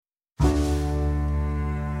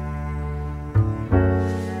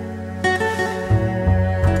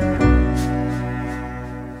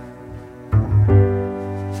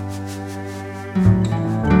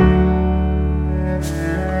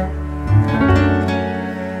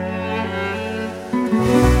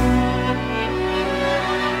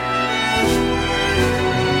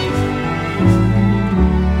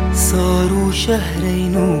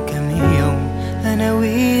شهرين وكم يوم أنا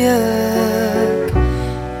وياك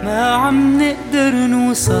ما عم نقدر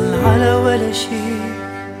نوصل على ولا شي.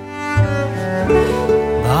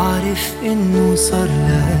 بعرف إنه صار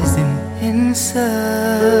لازم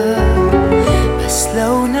انساك، بس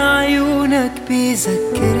لون عيونك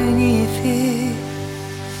بيذكرني فيك.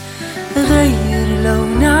 غير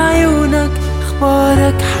لون عيونك،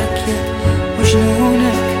 اخبارك، حكيك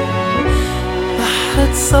وجنونك،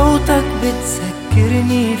 بحة صوتك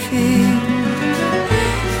بتذكرني فيك.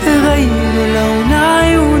 غير لون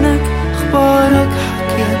عيونك، اخبارك،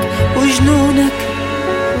 حكيك وجنونك،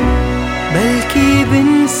 بلكي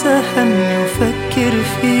بنسى همي وفكر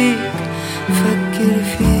فيك، فكر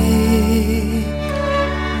فيك.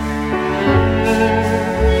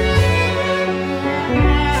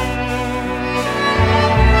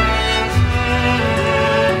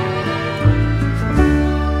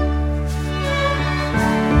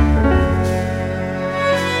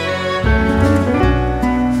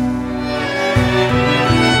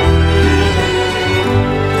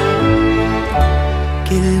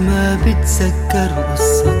 كل ما بتذكر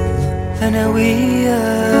قصتنا أنا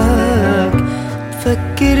وياك،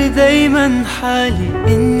 بفكر دايما حالي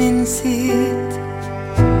إني نسيت.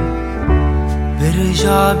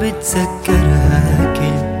 برجع بتذكرها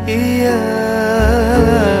كل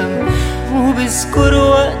أيام، وبذكر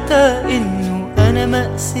وقتها إنه أنا ما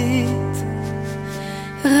قسيت.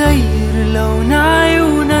 غير لون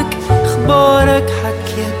عيونك، اخبارك،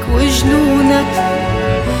 حكيك وجنونك،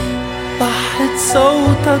 بحة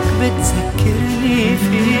صوتك بتذكرني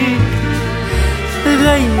فيك.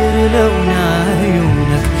 غير لون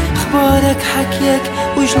عيونك، اخبارك، حكيك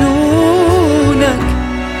وجنونك،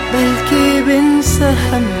 بلكي بنسى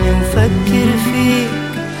همي وفكر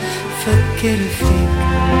فيك، فكر فيك.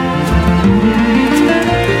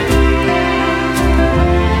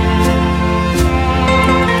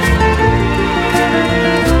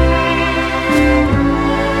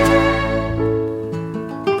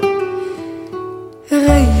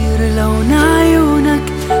 غير لون عيونك،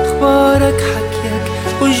 اخبارك، حكيك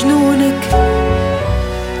وجنونك،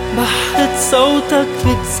 بحة صوتك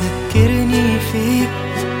بتذكرني فيك.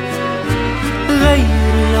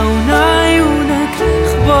 غير لون عيونك،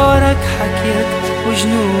 اخبارك، حكيك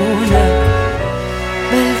وجنونك،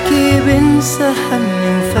 بلكي بنسى همي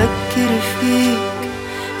وفكر فيك،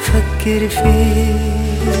 فكر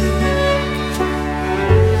فيك.